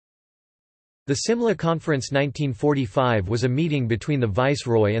The Simla Conference 1945 was a meeting between the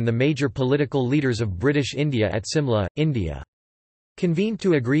Viceroy and the major political leaders of British India at Simla, India. Convened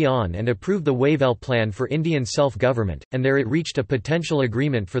to agree on and approve the Wavell Plan for Indian self-government, and there it reached a potential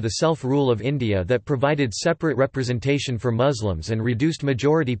agreement for the self-rule of India that provided separate representation for Muslims and reduced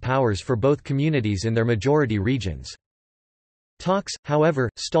majority powers for both communities in their majority regions. Talks, however,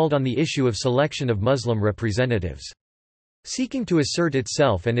 stalled on the issue of selection of Muslim representatives. Seeking to assert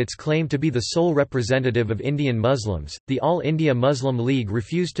itself and its claim to be the sole representative of Indian Muslims, the All India Muslim League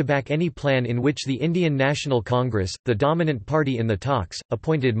refused to back any plan in which the Indian National Congress, the dominant party in the talks,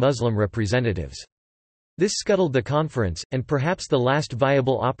 appointed Muslim representatives. This scuttled the conference, and perhaps the last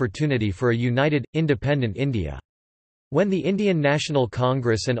viable opportunity for a united, independent India. When the Indian National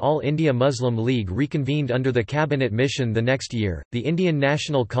Congress and All India Muslim League reconvened under the Cabinet Mission the next year, the Indian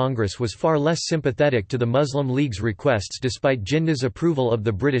National Congress was far less sympathetic to the Muslim League's requests despite Jinnah's approval of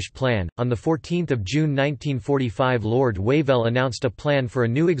the British plan. On 14 June 1945, Lord Wavell announced a plan for a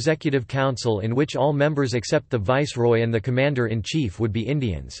new Executive Council in which all members except the Viceroy and the Commander-in-Chief would be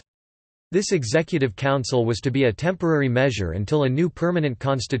Indians. This Executive Council was to be a temporary measure until a new permanent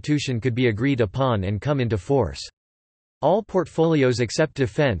constitution could be agreed upon and come into force. All portfolios except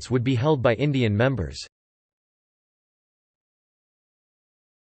defence would be held by Indian members.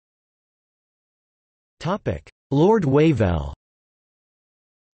 Lord Wavell.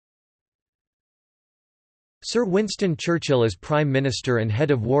 Sir Winston Churchill as Prime Minister and Head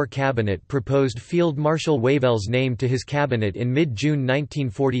of War Cabinet proposed Field Marshal Wavell's name to his cabinet in mid-June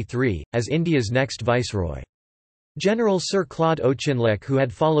 1943, as India's next Viceroy. General Sir Claude Auchinleck, who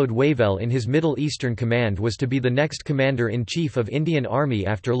had followed Wavell in his Middle Eastern Command, was to be the next Commander-in-Chief of Indian Army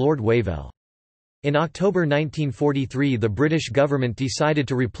after Lord Wavell. In October 1943, the British government decided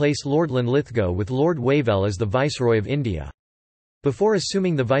to replace Lord Linlithgow with Lord Wavell as the Viceroy of India. Before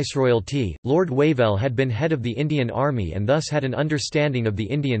assuming the viceroyalty, Lord Wavell had been head of the Indian Army and thus had an understanding of the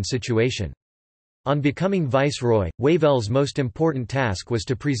Indian situation. On becoming Viceroy, Wavell's most important task was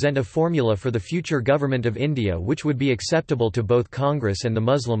to present a formula for the future government of India which would be acceptable to both Congress and the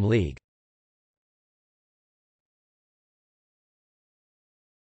Muslim League.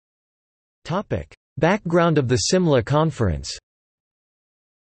 Background of the Simla Conference.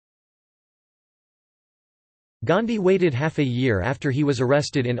 Gandhi waited half a year after he was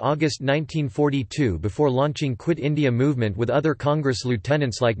arrested in August 1942 before launching Quit India movement with other Congress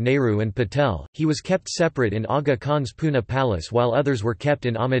lieutenants like Nehru and Patel. He was kept separate in Aga Khan's Pune palace while others were kept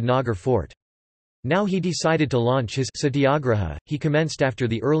in Ahmednagar fort. Now he decided to launch his satyagraha. He commenced after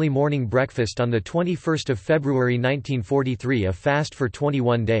the early morning breakfast on the 21st of February 1943 a fast for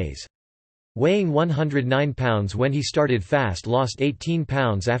 21 days. Weighing 109 pounds when he started fast, lost 18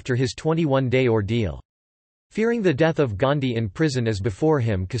 pounds after his 21-day ordeal. Fearing the death of Gandhi in prison as before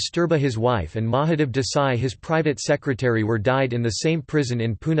him, Kasturba his wife and Mahadev Desai his private secretary were died in the same prison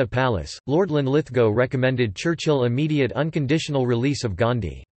in Pune Palace. Lord Linlithgow recommended Churchill immediate unconditional release of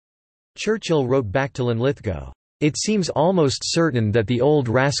Gandhi. Churchill wrote back to Linlithgow, "It seems almost certain that the old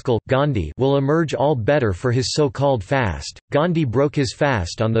rascal, Gandhi, will emerge all better for his so-called fast." Gandhi broke his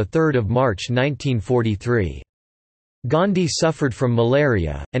fast on 3 March 1943. Gandhi suffered from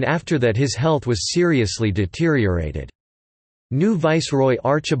malaria, and after that his health was seriously deteriorated. New Viceroy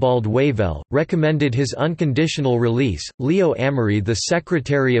Archibald Wavell recommended his unconditional release. Leo Amery, the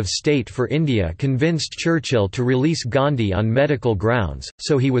Secretary of State for India, convinced Churchill to release Gandhi on medical grounds,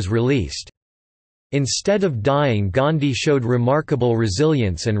 so he was released. Instead of dying, Gandhi showed remarkable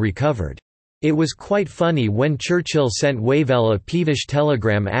resilience and recovered. It was quite funny when Churchill sent Wavell a peevish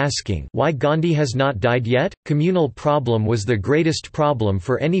telegram asking why Gandhi has not died yet. Communal problem was the greatest problem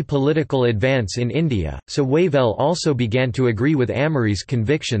for any political advance in India, so Wavell also began to agree with Amery's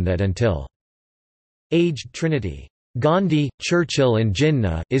conviction that until aged Trinity, Gandhi, Churchill and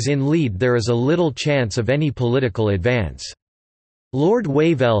Jinnah, is in lead, there is a little chance of any political advance. Lord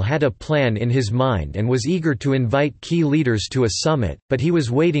Wavell had a plan in his mind and was eager to invite key leaders to a summit, but he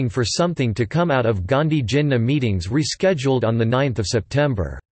was waiting for something to come out of Gandhi-Jinnah meetings rescheduled on 9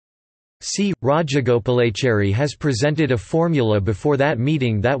 September. C. Rajagopalachari has presented a formula before that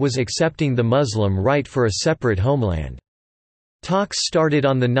meeting that was accepting the Muslim right for a separate homeland. Talks started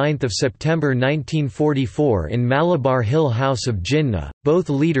on 9 September 1944 in Malabar Hill House of Jinnah.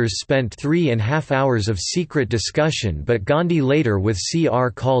 Both leaders spent 3.5 hours of secret discussion, but Gandhi later with Cr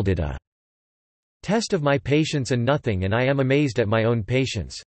called it a test of my patience and nothing, and I am amazed at my own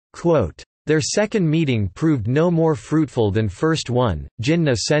patience. Quote, "Their second meeting proved no more fruitful than first one.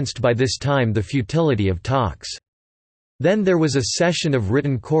 Jinnah sensed by this time the futility of talks. Then there was a session of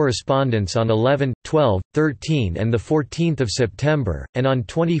written correspondence on 11, 12, 13 and 14 September, and on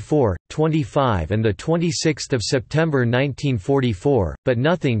 24, 25 and 26 September 1944, but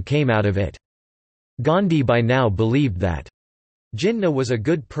nothing came out of it. Gandhi by now believed that Jinnah was a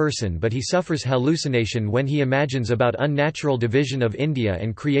good person, but he suffers hallucination when he imagines about unnatural division of India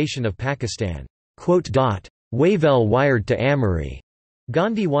and creation of Pakistan." Wavell wired to Amory.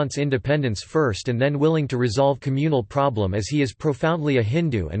 Gandhi wants independence first and then willing to resolve communal problem as he is profoundly a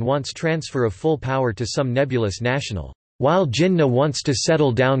Hindu and wants transfer of full power to some nebulous national, while Jinnah wants to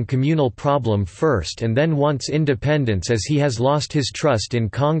settle down communal problem first and then wants independence as he has lost his trust in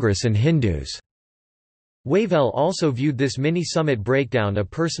Congress and Hindus. Wavell also viewed this mini-summit breakdown a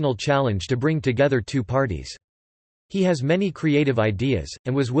personal challenge to bring together two parties. He has many creative ideas,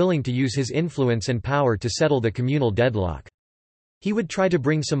 and was willing to use his influence and power to settle the communal deadlock. He would try to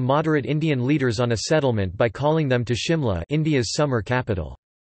bring some moderate Indian leaders on a settlement by calling them to Shimla, India's summer capital.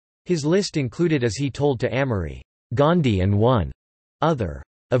 His list included, as he told to Amory, Gandhi and one other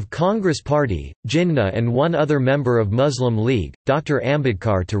of Congress Party, Jinnah and one other member of Muslim League, Dr.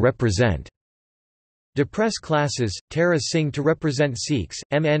 Ambedkar to represent depressed classes, Tara Singh to represent Sikhs,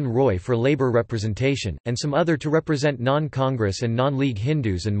 M. N. Roy for labor representation, and some other to represent non-Congress and non-League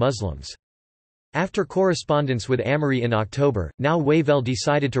Hindus and Muslims. After correspondence with Amory in October, now Wavell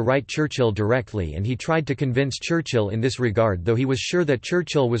decided to write Churchill directly, and he tried to convince Churchill in this regard, though he was sure that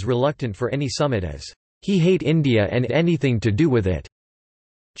Churchill was reluctant for any summit as he hate India and anything to do with it.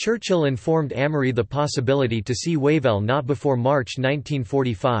 Churchill informed Amory the possibility to see Wavell not before March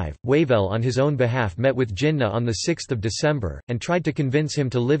 1945. Wavell on his own behalf met with Jinnah on 6 December, and tried to convince him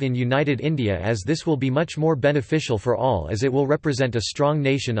to live in united India, as this will be much more beneficial for all, as it will represent a strong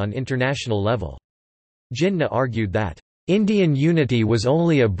nation on international level. Jinnah argued that, "Indian unity was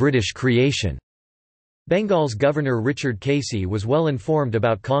only a British creation." Bengal's Governor Richard Casey was well informed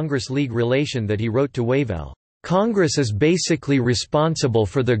about Congress-League relation that he wrote to Wavell, "Congress is basically responsible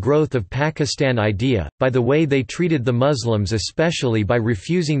for the growth of Pakistan idea, by the way they treated the Muslims, especially by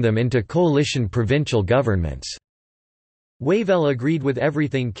refusing them into coalition provincial governments." Wavell agreed with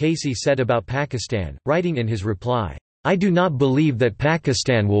everything Casey said about Pakistan, writing in his reply, "I do not believe that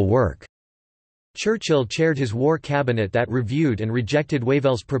Pakistan will work." Churchill chaired his war cabinet that reviewed and rejected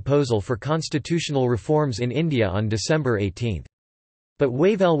Wavell's proposal for constitutional reforms in India on December 18. But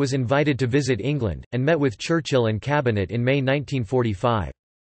Wavell was invited to visit England, and met with Churchill and cabinet in May 1945.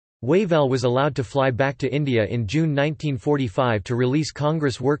 Wavell was allowed to fly back to India in June 1945 to release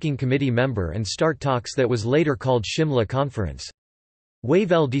Congress Working Committee member and start talks that was later called Simla Conference.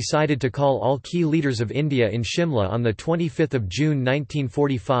 Wavell decided to call all key leaders of India in Shimla on 25 June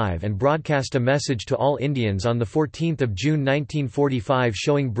 1945 and broadcast a message to all Indians on 14 June 1945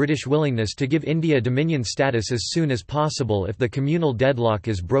 showing British willingness to give India Dominion status as soon as possible if the communal deadlock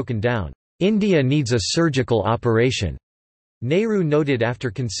is broken down. "India needs a surgical operation," Nehru noted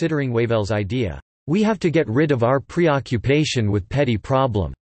after considering Wavell's idea. "We have to get rid of our preoccupation with petty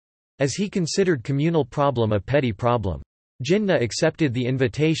problem," as he considered communal problem a petty problem. Jinnah accepted the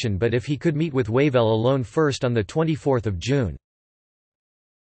invitation, but if he could meet with Wavell alone first on 24 June.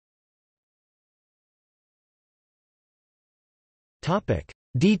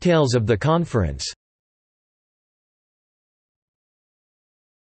 Details of the conference.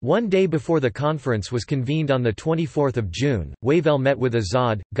 One day before the conference was convened on 24 June, Wavell met with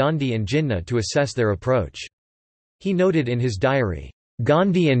Azad, Gandhi and Jinnah to assess their approach. He noted in his diary,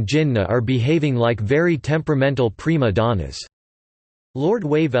 "Gandhi and Jinnah are behaving like very temperamental prima donnas." Lord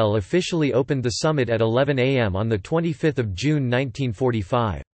Wavell officially opened the summit at 11 am on 25 June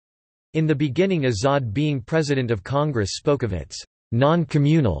 1945. In the beginning, Azad, being President of Congress, spoke of its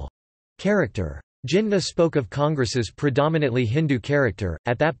non-communal character. Jinnah spoke of Congress's predominantly Hindu character.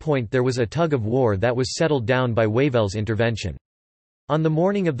 At that point there was a tug of war that was settled down by Wavell's intervention. On the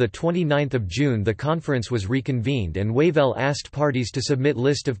morning of 29 June the conference was reconvened and Wavell asked parties to submit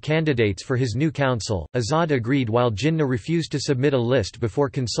list of candidates for his new council. Azad agreed while Jinnah refused to submit a list before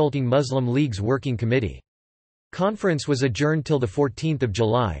consulting Muslim League's working committee. Conference was adjourned till 14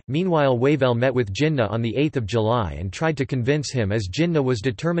 July. Meanwhile Wavell met with Jinnah on 8 July and tried to convince him, as Jinnah was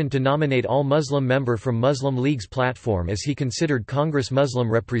determined to nominate all Muslim member from Muslim League's platform, as he considered Congress Muslim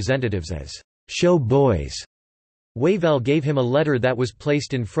representatives as show boys. Wavell gave him a letter that was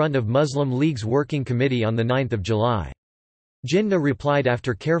placed in front of Muslim League's Working Committee on 9 July. Jinnah replied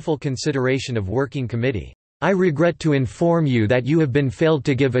after careful consideration of Working Committee, "I regret to inform you that you have been failed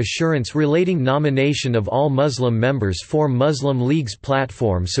to give assurance relating nomination of all Muslim members form Muslim League's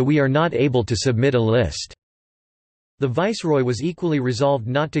platform, so we are not able to submit a list." The viceroy was equally resolved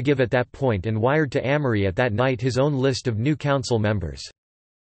not to give at that point and wired to Amory at that night his own list of new council members.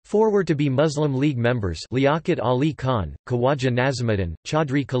 4 were to be Muslim League members: Liaquat Ali Khan, Khawaja Nazimuddin,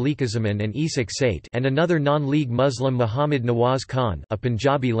 Chaudhry Khalikazaman and Isak Sait, and another non-League Muslim Muhammad Nawaz Khan, a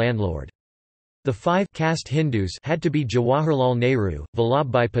Punjabi landlord. The 5 caste Hindus had to be Jawaharlal Nehru,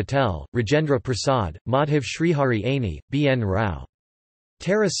 Vallabhbhai Patel, Rajendra Prasad, Madhav Srihari Aini, B.N. Rao.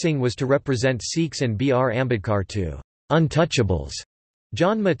 Tara Singh was to represent Sikhs and B.R. Ambedkar to untouchables.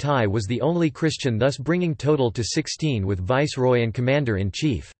 John Matai was the only Christian, thus bringing total to 16 with viceroy and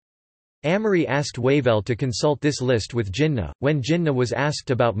commander-in-chief. Amory asked Wavell to consult this list with Jinnah. When Jinnah was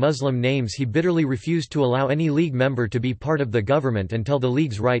asked about Muslim names, he bitterly refused to allow any League member to be part of the government until the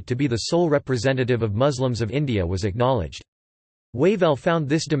League's right to be the sole representative of Muslims of India was acknowledged. Wavell found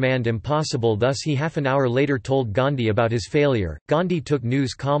this demand impossible, thus he half an hour later told Gandhi about his failure. Gandhi took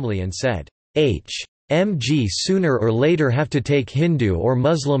news calmly and said, "HMG sooner or later have to take Hindu or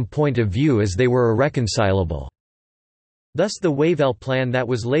Muslim point of view as they were irreconcilable." Thus the Wavell plan that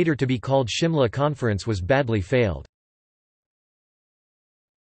was later to be called Simla Conference was badly failed.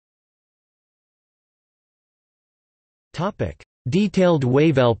 Detailed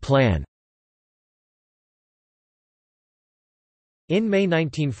Wavell plan. In May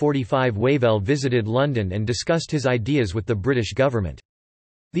 1945, Wavell visited London and discussed his ideas with the British government.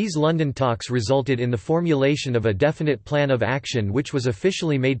 These London talks resulted in the formulation of a definite plan of action which was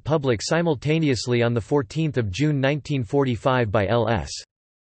officially made public simultaneously on 14 June 1945 by L.S.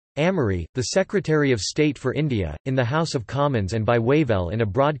 Amory, the Secretary of State for India, in the House of Commons, and by Wavell in a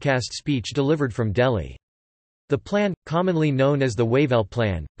broadcast speech delivered from Delhi. The plan, commonly known as the Wavell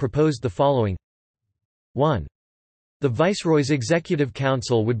Plan, proposed the following. 1. The Viceroy's Executive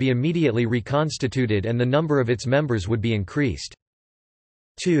Council would be immediately reconstituted and the number of its members would be increased.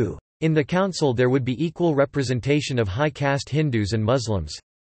 2. In the council there would be equal representation of high caste Hindus and Muslims.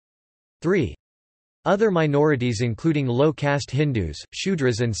 3. Other minorities including low caste Hindus,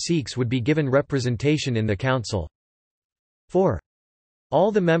 Shudras and Sikhs would be given representation in the council. 4.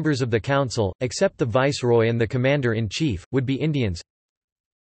 All the members of the council, except the viceroy and the commander-in-chief, would be Indians.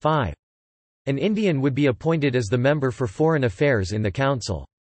 5. An Indian would be appointed as the member for foreign affairs in the council.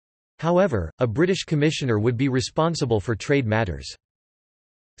 However, a British commissioner would be responsible for trade matters.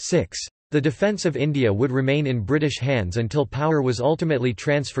 6. The defence of India would remain in British hands until power was ultimately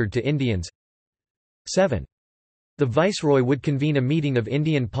transferred to Indians. 7. The Viceroy would convene a meeting of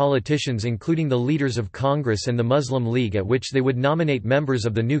Indian politicians including the leaders of Congress and the Muslim League at which they would nominate members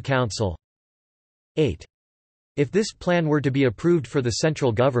of the new council. 8. If this plan were to be approved for the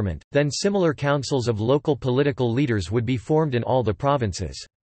central government, then similar councils of local political leaders would be formed in all the provinces.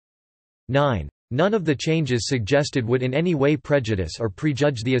 9. None of the changes suggested would in any way prejudice or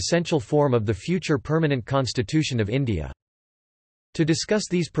prejudge the essential form of the future permanent constitution of India. To discuss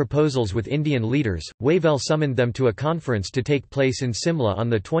these proposals with Indian leaders, Wavell summoned them to a conference to take place in Simla on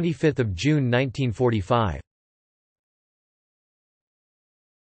 25 June 1945.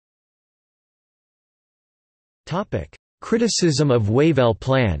 Criticism of Wavell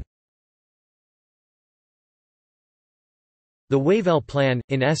plan. The Wavell Plan,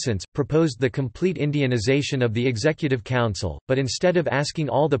 in essence, proposed the complete Indianization of the Executive Council, but instead of asking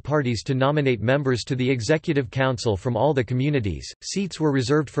all the parties to nominate members to the Executive Council from all the communities, seats were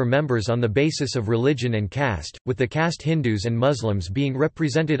reserved for members on the basis of religion and caste, with the caste Hindus and Muslims being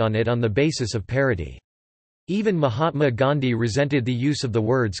represented on it on the basis of parity. Even Mahatma Gandhi resented the use of the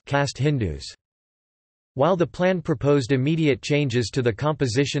words caste Hindus. While the plan proposed immediate changes to the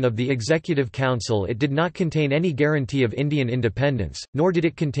composition of the Executive Council, it did not contain any guarantee of Indian independence, nor did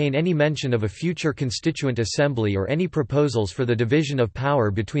it contain any mention of a future Constituent Assembly or any proposals for the division of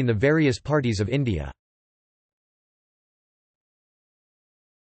power between the various parties of India.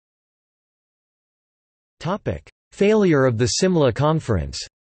 Failure of the Simla Conference.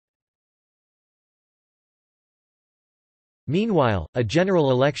 Meanwhile, a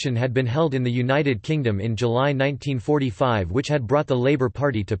general election had been held in the United Kingdom in July 1945 which had brought the Labour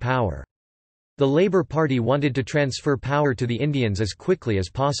Party to power. The Labour Party wanted to transfer power to the Indians as quickly as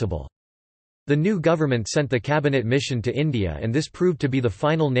possible. The new government sent the cabinet mission to India and this proved to be the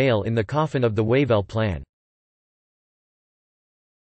final nail in the coffin of the Wavell Plan.